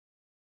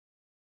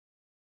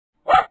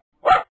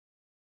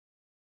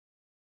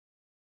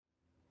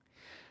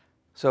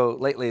So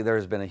lately,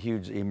 there's been a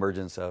huge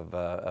emergence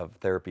of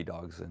therapy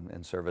dogs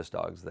and service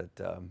dogs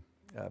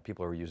that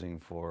people are using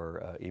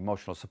for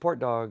emotional support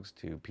dogs,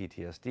 to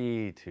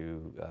PTSD,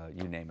 to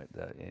you name it,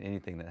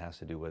 anything that has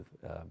to do with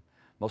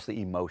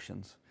mostly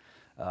emotions.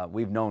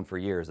 We've known for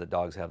years that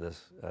dogs have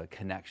this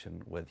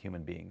connection with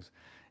human beings.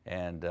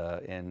 And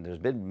there's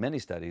been many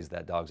studies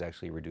that dogs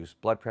actually reduce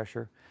blood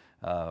pressure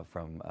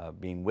from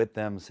being with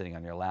them, sitting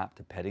on your lap,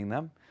 to petting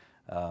them.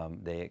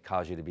 They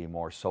cause you to be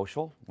more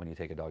social when you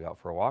take a dog out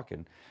for a walk,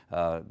 and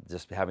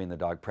just having the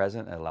dog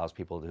present allows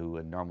people who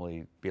would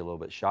normally be a little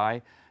bit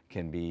shy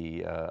can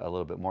be a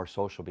little bit more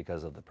social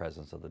because of the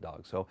presence of the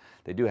dog. So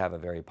they do have a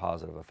very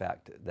positive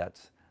effect.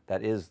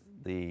 That is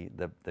the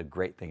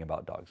great thing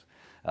about dogs.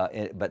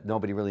 But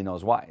nobody really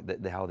knows why,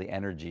 how the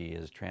energy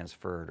is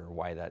transferred or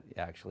why that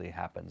actually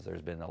happens.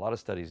 There's been a lot of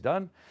studies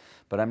done,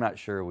 but I'm not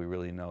sure we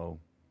really know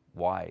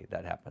why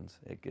that happens.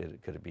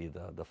 Could be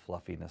the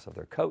fluffiness of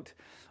their coat,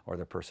 or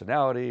their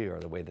personality, or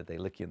the way that they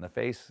lick you in the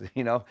face.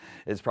 You know,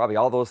 it's probably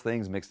all those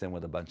things mixed in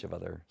with a bunch of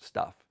other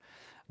stuff.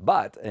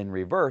 But in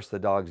reverse, the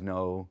dogs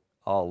know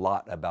a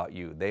lot about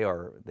you. They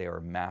are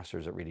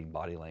masters at reading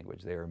body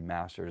language. They are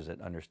masters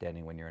at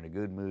understanding when you're in a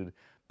good mood,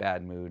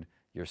 bad mood,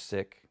 you're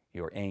sick,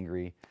 you're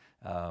angry,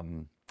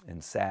 and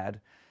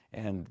sad.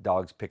 And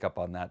dogs pick up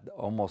on that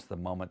almost the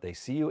moment they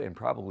see you, and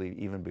probably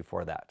even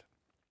before that.